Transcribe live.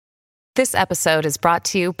This episode is brought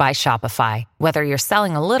to you by Shopify. Whether you're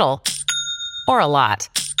selling a little or a lot,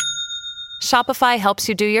 Shopify helps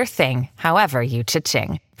you do your thing, however you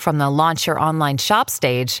cha-ching. From the launch your online shop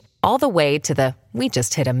stage, all the way to the we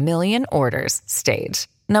just hit 1 million orders stage.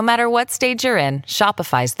 No matter what stage you're in,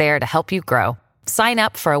 Shopify's there to help you grow. Sign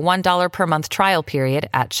up for a $1 per month trial period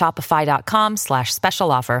at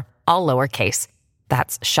shopify.com/special offer, all lowercase.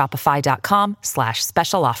 That's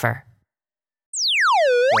shopify.com/special offer.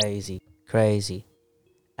 Crazy.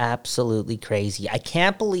 Absolutely crazy. I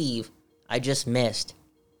can't believe I just missed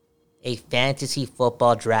a fantasy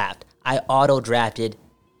football draft. I auto-drafted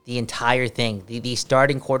the entire thing. The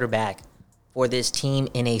starting quarterback for this team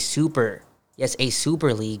in a super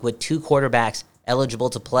league with 2 quarterbacks eligible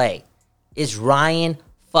to play is Ryan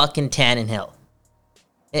fucking Tannehill.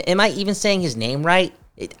 Am I even saying his name right?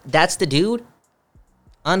 That's the dude?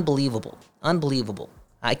 Unbelievable.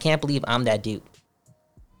 I can't believe I'm that dude.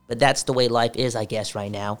 But that's the way life is, I guess,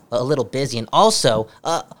 right now. A little busy. And also,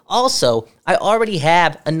 I already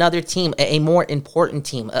have another team, a more important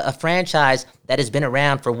team, a franchise that has been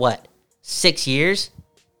around for, 6 years?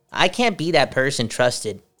 I can't be that person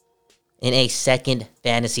trusted in a second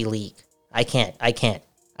fantasy league. I can't.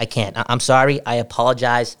 I'm sorry. I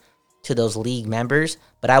apologize to those league members,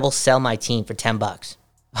 but I will sell my team for $10.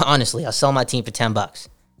 Honestly, I'll sell my team for $10.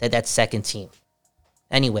 That's second team.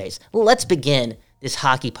 Anyways, let's begin this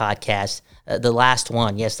hockey podcast, the last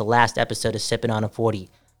one. Yes, the last episode of Sipping on a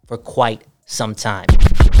 40 for quite some time.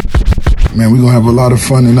 Man, we're going to have a lot of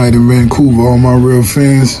fun tonight in Vancouver, all my real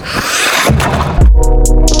fans.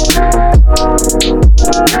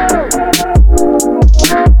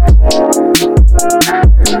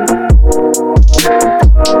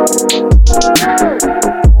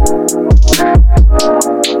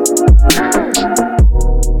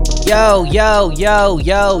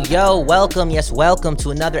 Yo, welcome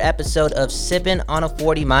to another episode of Sippin' on a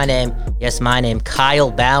 40. My name,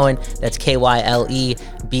 Kyle Bowen. That's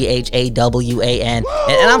KYLEBHAWAN.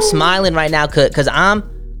 And I'm smiling right now because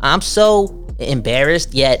I'm so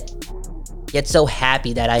embarrassed yet so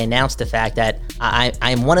happy that I announced the fact that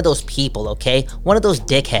I'm one of those people, okay? One of those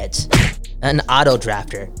dickheads, an auto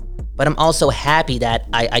drafter. But I'm also happy that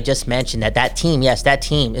I just mentioned that team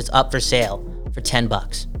is up for sale for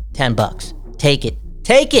 $10. $10. Take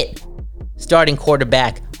it. Starting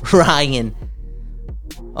quarterback, Ryan.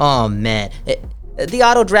 Oh, man. The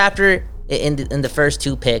auto drafter in the first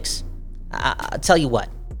 2 picks, I'll tell you what,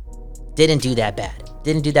 didn't do that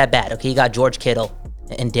bad. Okay, you got George Kittle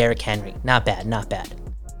and Derrick Henry. Not bad.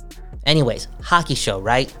 Anyways, hockey show,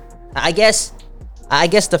 right? I guess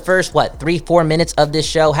the first, 3-4 minutes of this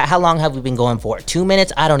show, how long have we been going for? 2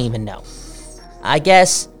 minutes? I don't even know. I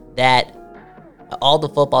guess that all the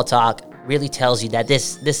football talk really tells you that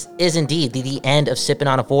this is indeed the end of Sipping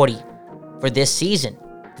on a 40 for this season,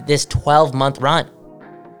 this 12-month run.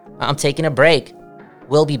 I'm taking a break.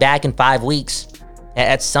 We'll be back in 5 weeks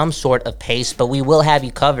at some sort of pace, but we will have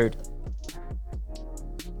you covered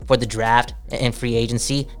for the draft and free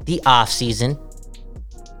agency, the off season,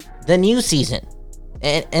 the new season,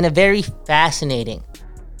 and a very fascinating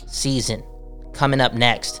season coming up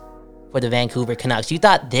next for the Vancouver Canucks. You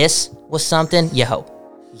thought this was something? Yo,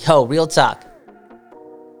 real talk.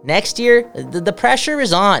 Next year, the pressure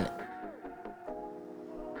is on.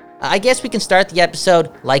 I guess we can start the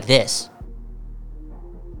episode like this.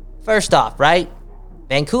 First off, right?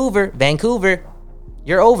 Vancouver,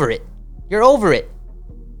 you're over it.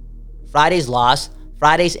 Friday's loss,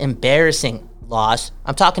 Friday's embarrassing loss.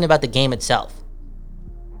 I'm talking about the game itself.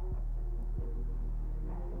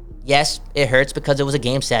 Yes, it hurts because it was a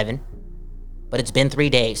Game 7. But it's been 3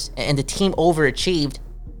 days, and the team overachieved.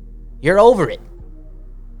 You're over it.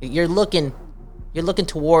 You're looking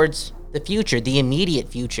towards the future, the immediate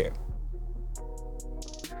future.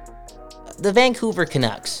 The Vancouver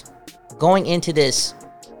Canucks, going into this,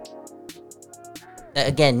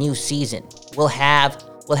 again, new season, will have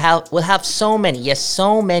so many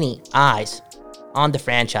eyes on the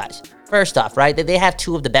franchise. First off, right, they have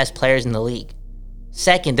 2 of the best players in the league.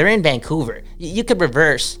 Second, they're in Vancouver. You could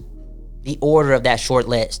reverse the order of that short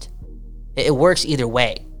list. It works either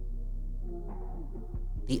way.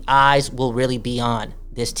 The eyes will really be on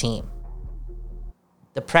this team.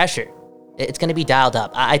 The pressure, it's going to be dialed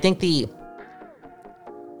up. I think the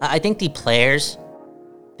players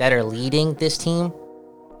that are leading this team,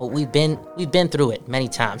 well, we've been through it many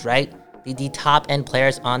times, right? The top end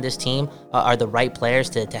players on this team are the right players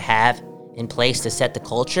to have in place to set the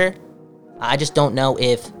culture. I just don't know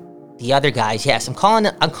if the other guys, yes, I'm calling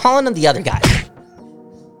them the other guys.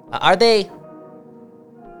 Are they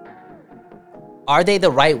the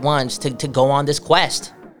right ones to go on this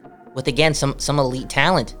quest? with again, some elite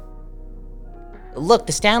talent. Look,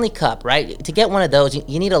 the Stanley Cup, right? To get one of those,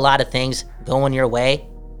 you need a lot of things going your way.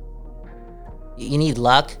 You need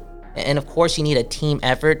luck, and of course, you need a team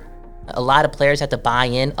effort. A lot of players have to buy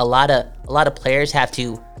in. A lot of players have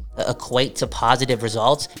to equate to positive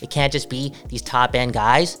results. It can't just be these top end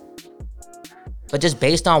guys. But just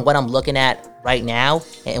based on what I'm looking at right now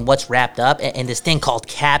and what's wrapped up and this thing called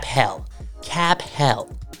cap hell. Cap hell.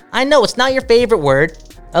 I know it's not your favorite word.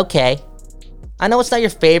 Okay. I know it's not your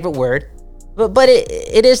favorite word. But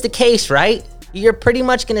it is the case, right? You're pretty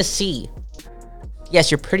much going to see.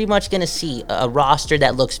 Yes, you're pretty much going to see a roster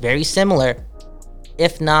that looks very similar,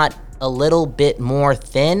 if not a little bit more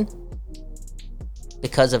thin,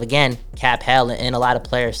 because of, again, cap hell and a lot of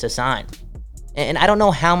players to sign. And I don't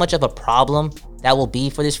know how much of a problem that will be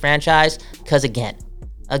for this franchise, because again,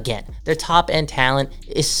 their top end talent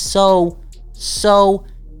is so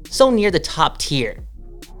near the top tier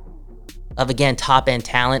of, again, top end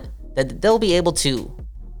talent that they'll be able to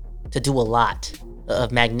do a lot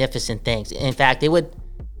of magnificent things. In fact, they would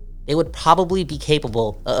probably be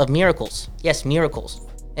capable of miracles. Yes, miracles.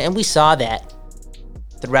 And we saw that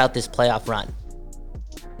throughout this playoff run.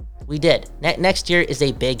 We did. Next year is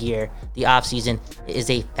a big year. The offseason is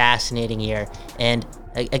a fascinating year. And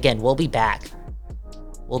again, we'll be back.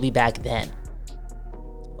 We'll be back then.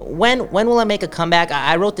 When will I make a comeback?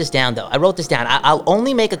 I wrote this down, though. I'll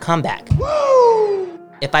only make a comeback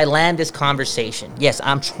if I land this conversation. Yes,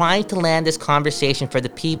 I'm trying to land this conversation for the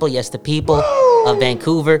people. Yes, the people of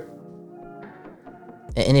Vancouver.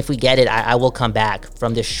 And if we get it, I will come back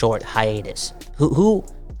from this short hiatus.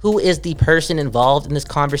 Who is the person involved in this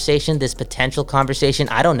conversation, this potential conversation?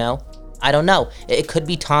 I don't know. It could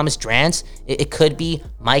be Thomas Drance. It could be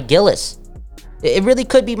Mike Gillis. It really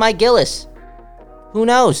could be Mike Gillis. Who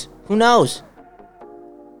knows?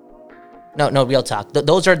 No, real talk.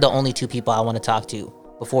 Those are the only two people I want to talk to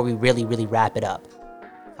before we really, really wrap it up.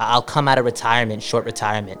 I'll come out of retirement, short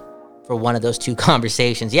retirement, for one of those two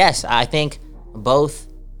conversations. Yes, I think both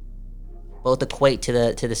equate to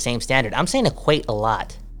the same standard. I'm saying equate a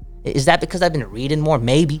lot. Is that because I've been reading more?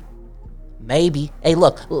 Maybe. Hey,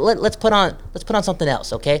 look, let's put on something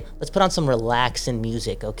else, okay? Let's put on some relaxing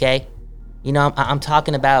music, okay? You know, I'm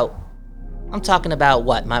talking about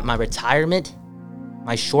what? My retirement,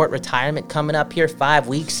 my short retirement coming up here, 5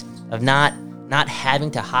 weeks of not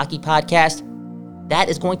having to hockey podcast. That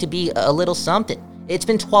is going to be a little something. It's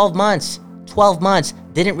been 12 months. 12 months.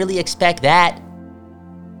 Didn't really expect that.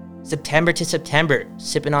 September to September,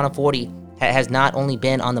 sipping on a 40 has not only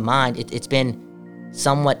been on the mind, it's been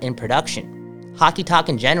somewhat in production. Hockey Talk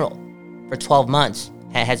in general for 12 months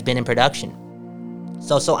has been in production.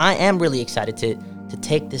 So I am really excited to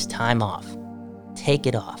take this time off. Take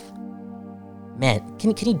it off. Man,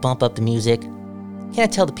 can you bump up the music? Can I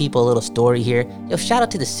tell the people a little story here? Yo, shout out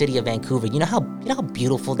to the city of Vancouver. You know how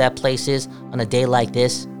beautiful that place is on a day like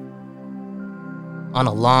this? On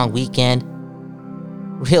a long weekend?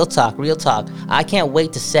 Real talk. I can't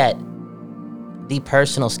wait to set the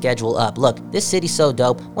personal schedule up. Look, this city's so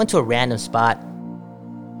dope. Went to a random spot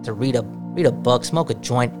to read a book, smoke a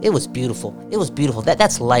joint. It was beautiful.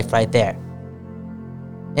 That's life right there.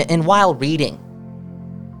 And while reading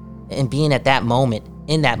and being in that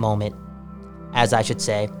moment, as I should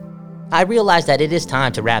say, I realized that it is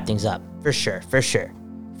time to wrap things up. For sure.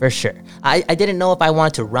 I didn't know if I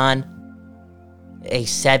wanted to run a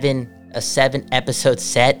seven episode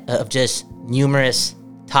set of just numerous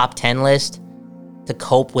top 10 list to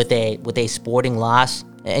cope with a sporting loss.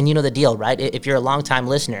 And you know the deal, right? If you're a longtime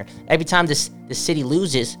listener, every time this city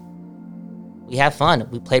loses, we have fun.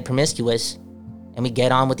 We play promiscuous, and we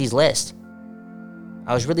get on with these lists.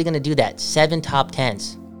 I was really going to do that. 7 top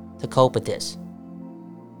 10s to cope with this.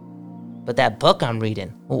 But that book I'm reading,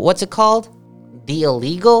 what's it called? The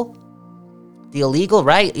Illegal? The Illegal,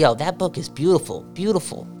 right? Yo, that book is beautiful.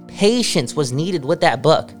 Patience was needed with that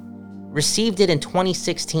book. Received it in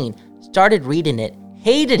 2016. Started reading it.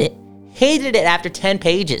 Hated it after 10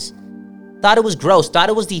 pages. Thought it was gross. Thought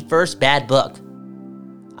it was the first bad book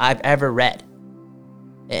I've ever read.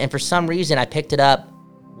 And for some reason, I picked it up,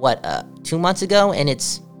 2 months ago, and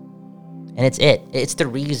it's it. It's the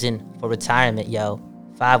reason for retirement, yo.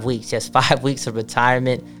 5 weeks. Yes, 5 weeks of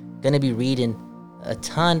retirement. Gonna be reading a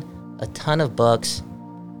ton of books.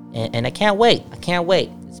 And I can't wait.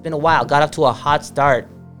 It's been a while. Got off to a hot start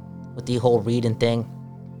with the whole reading thing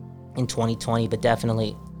in 2020, but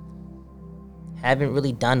definitely haven't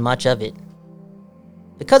really done much of it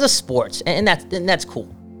because of sports, and that's cool.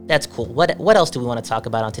 What else do we want to talk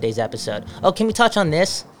about on today's episode? Oh, can we touch on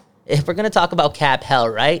this? If we're gonna talk about cap hell,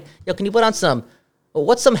 right? Yo, can you put on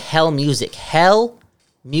what's some hell music? Hell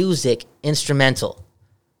music instrumental.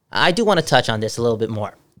 I do want to touch on this a little bit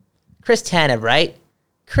more. Chris Tanev, right?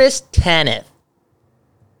 Chris Tanev.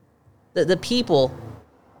 The people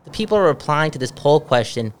are replying to this poll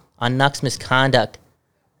question on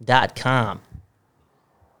nuxmisconduct.com.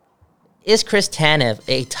 Is Chris Tanev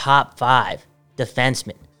a top 5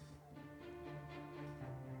 defenseman?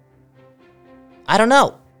 I don't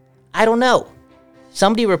know.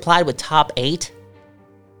 Somebody replied with top 8.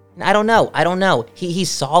 I don't know. He's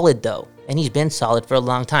solid, though. And he's been solid for a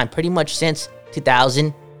long time. Pretty much since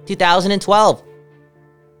 2012.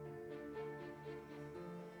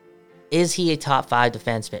 Is he a top 5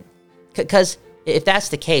 defenseman? Because if that's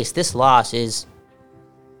the case, this loss is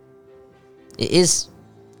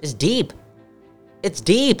deep. It's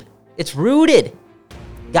deep. It's rooted.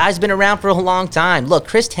 Guy's been around for a long time. Look,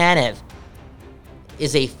 Chris Tanev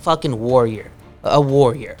is a fucking warrior. A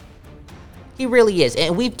warrior. He really is.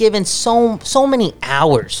 And we've given so many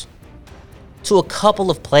hours to a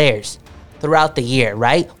couple of players throughout the year,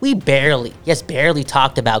 right? We barely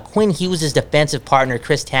talked about Quinn Hughes' defensive partner,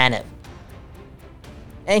 Chris Tanev.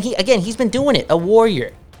 And he's been doing it. A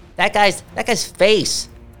warrior. That guy's face.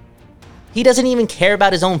 He doesn't even care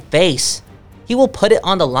about his own face. He will put it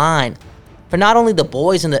on the line for not only the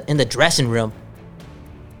boys in the dressing room,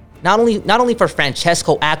 not only for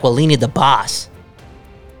Francesco Aquilini, the boss.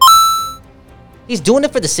 He's doing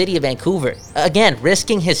it for the city of Vancouver. Again,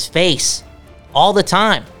 risking his face all the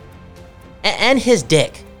time. And his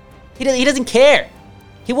dick. He doesn't care.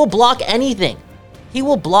 He will block anything.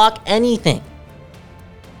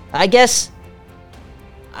 I guess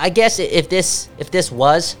if this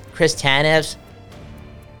was Chris Tanev's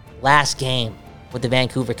last game with the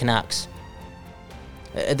Vancouver Canucks,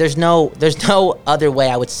 there's no other way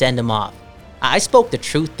I would send him off. I spoke the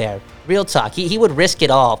truth there. Real talk. He would risk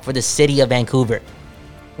it all for the city of Vancouver.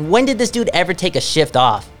 When did this dude ever take a shift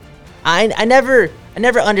off? I never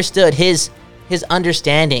understood his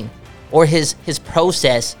understanding or his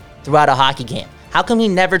process throughout a hockey game. How come he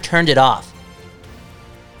never turned it off?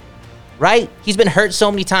 Right? He's been hurt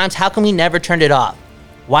so many times. How come he never turned it off?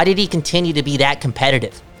 Why did he continue to be that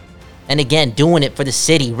competitive? And again, doing it for the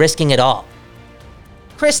city, risking it all.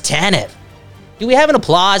 Chris Tanev. Do we have an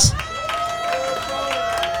applause?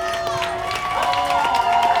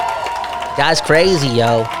 Guy's crazy,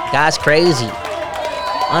 yo. Guy's crazy.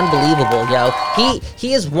 Unbelievable, yo.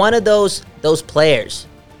 He is one of those players.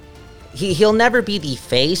 He'll never be the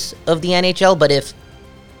face of the NHL, but if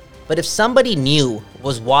somebody new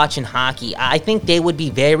was watching hockey, I think they would be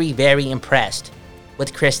very, very impressed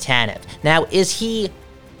with Chris Tanev. Now, is he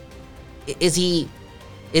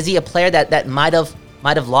a player that might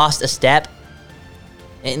have lost a step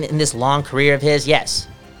in this long career of his? Yes.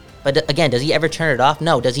 But again, does he ever turn it off?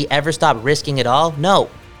 No. Does he ever stop risking it all?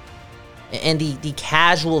 No. And the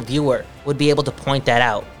casual viewer would be able to point that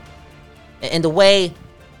out. And the way,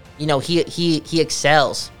 he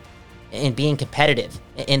excels in being competitive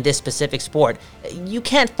in this specific sport, you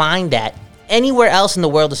can't find that anywhere else in the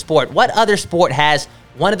world of sport. What other sport has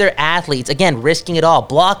one of their athletes, again, risking it all,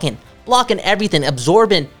 blocking everything,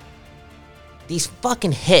 absorbing these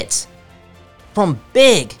fucking hits from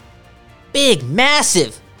big,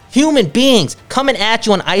 massive human beings coming at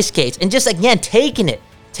you on ice skates and just, again, taking it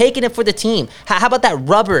for the team? How about that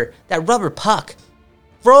rubber puck?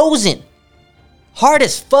 Frozen. Hard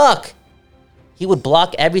as fuck. He would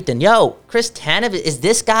block everything. Yo, Chris Tanev, is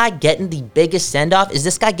this guy getting the biggest send-off? Is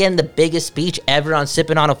this guy getting the biggest speech ever on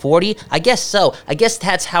Sippin' on a 40? I guess so. I guess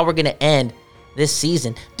that's how we're going to end this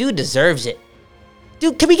season. Dude deserves it.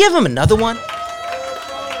 Dude, can we give him another one?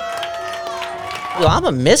 Yo, I'm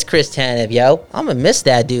going to miss Chris Tanev, yo. I'm going to miss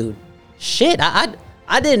that dude. Shit, I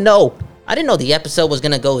didn't know. I didn't know the episode was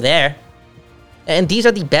going to go there. And these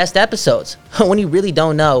are the best episodes when you really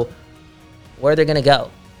don't know where they're going to go.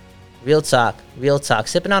 Real talk.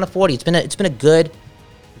 Sipping on a 40. It's been a good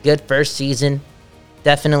first season.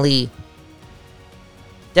 Definitely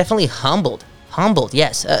humbled.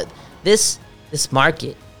 Yes. This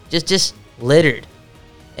market just littered,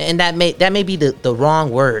 and that may be the wrong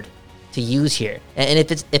word to use here. And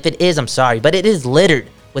if it is, I'm sorry, but it is littered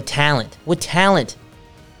with talent.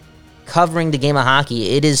 Covering the game of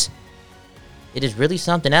hockey, it is really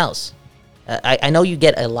something else. I know you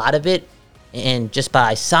get a lot of it. And just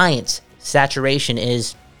by science, saturation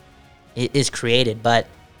is created. But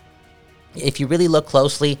if you really look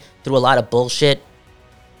closely through a lot of bullshit,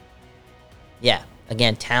 yeah,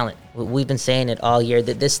 again, talent. We've been saying it all year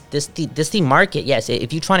that this the market. Yes,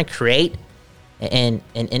 if you're trying to create and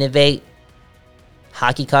innovate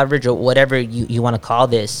hockey coverage or whatever you want to call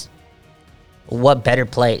this, what better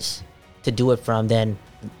place to do it from than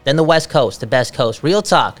Then the West Coast, the best coast. Real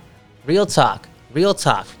talk. Real talk. Real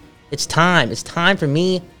talk. It's time. It's time for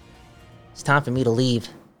me. It's time for me to leave.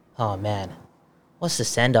 Oh, man. What's the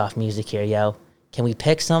send-off music here, yo? Can we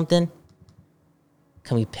pick something?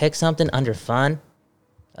 Can we pick something under fun?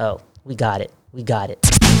 Oh, we got it. We got it.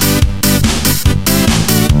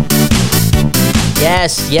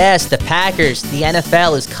 Yes, the Packers, the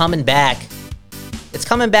NFL is coming back. It's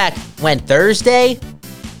coming back when? Thursday?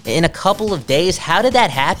 In a couple of days? How did that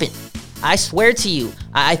happen? I swear to you,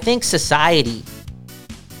 I think society,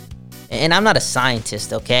 and I'm not a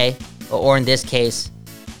scientist, okay? Or in this case,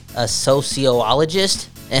 a sociologist.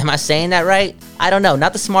 Am I saying that right? I don't know.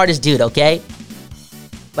 Not the smartest dude, okay?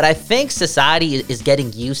 But I think society is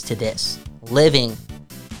getting used to this, living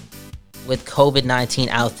with COVID-19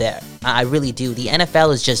 out there. I really do. The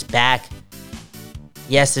NFL is just back.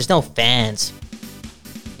 Yes, there's no fans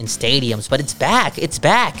in stadiums, but it's back. It's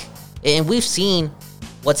back. And we've seen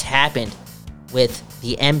what's happened with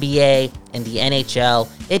the NBA and the NHL.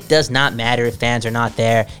 It does not matter if fans are not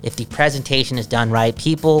there. If the presentation is done right,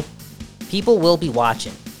 people will be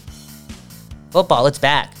watching. Football, it's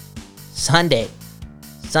back. Sunday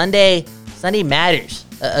matters.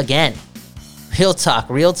 Again, real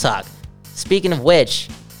talk. Speaking of which,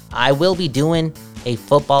 I will be doing a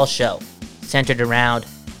football show centered around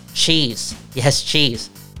cheese. Yes, cheese.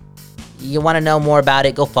 You want to know more about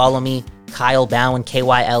it, go follow me, Kyle Bowen,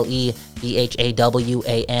 KYLEBHAWAN.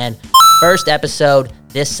 First episode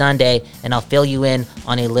this Sunday, and I'll fill you in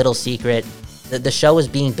on a little secret. The show is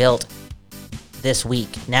being built this week.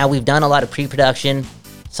 Now, we've done a lot of pre-production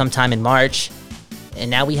sometime in March,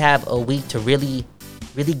 and now we have a week to really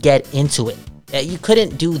get into it. You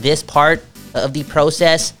couldn't do this part of the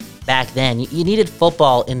process back then. You needed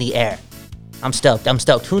football in the air. I'm stoked.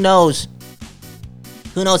 Who knows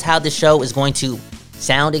how the show is going to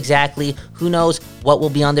sound exactly? Who knows what will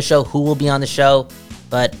be on the show, who will be on the show?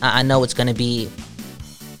 But I know it's going to be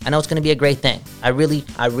a great thing. I really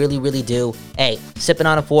do. Hey, sipping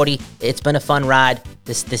on a 40. It's been a fun ride.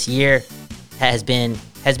 This year has been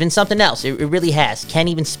something else. It really has. I can't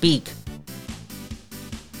even speak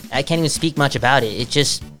much about it. It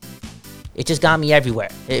just got me everywhere.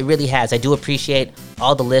 It really has. I do appreciate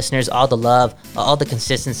all the listeners, all the love, all the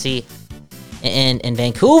consistency in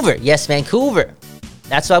Vancouver. Yes, Vancouver.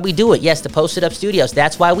 That's why we do it. Yes, the Posted Up Studios.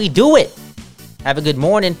 That's why we do it. Have a good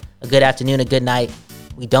morning, a good afternoon, a good night.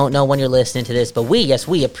 We don't know when you're listening to this, but we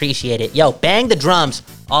appreciate it. Yo, bang the drums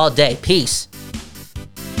all day. Peace.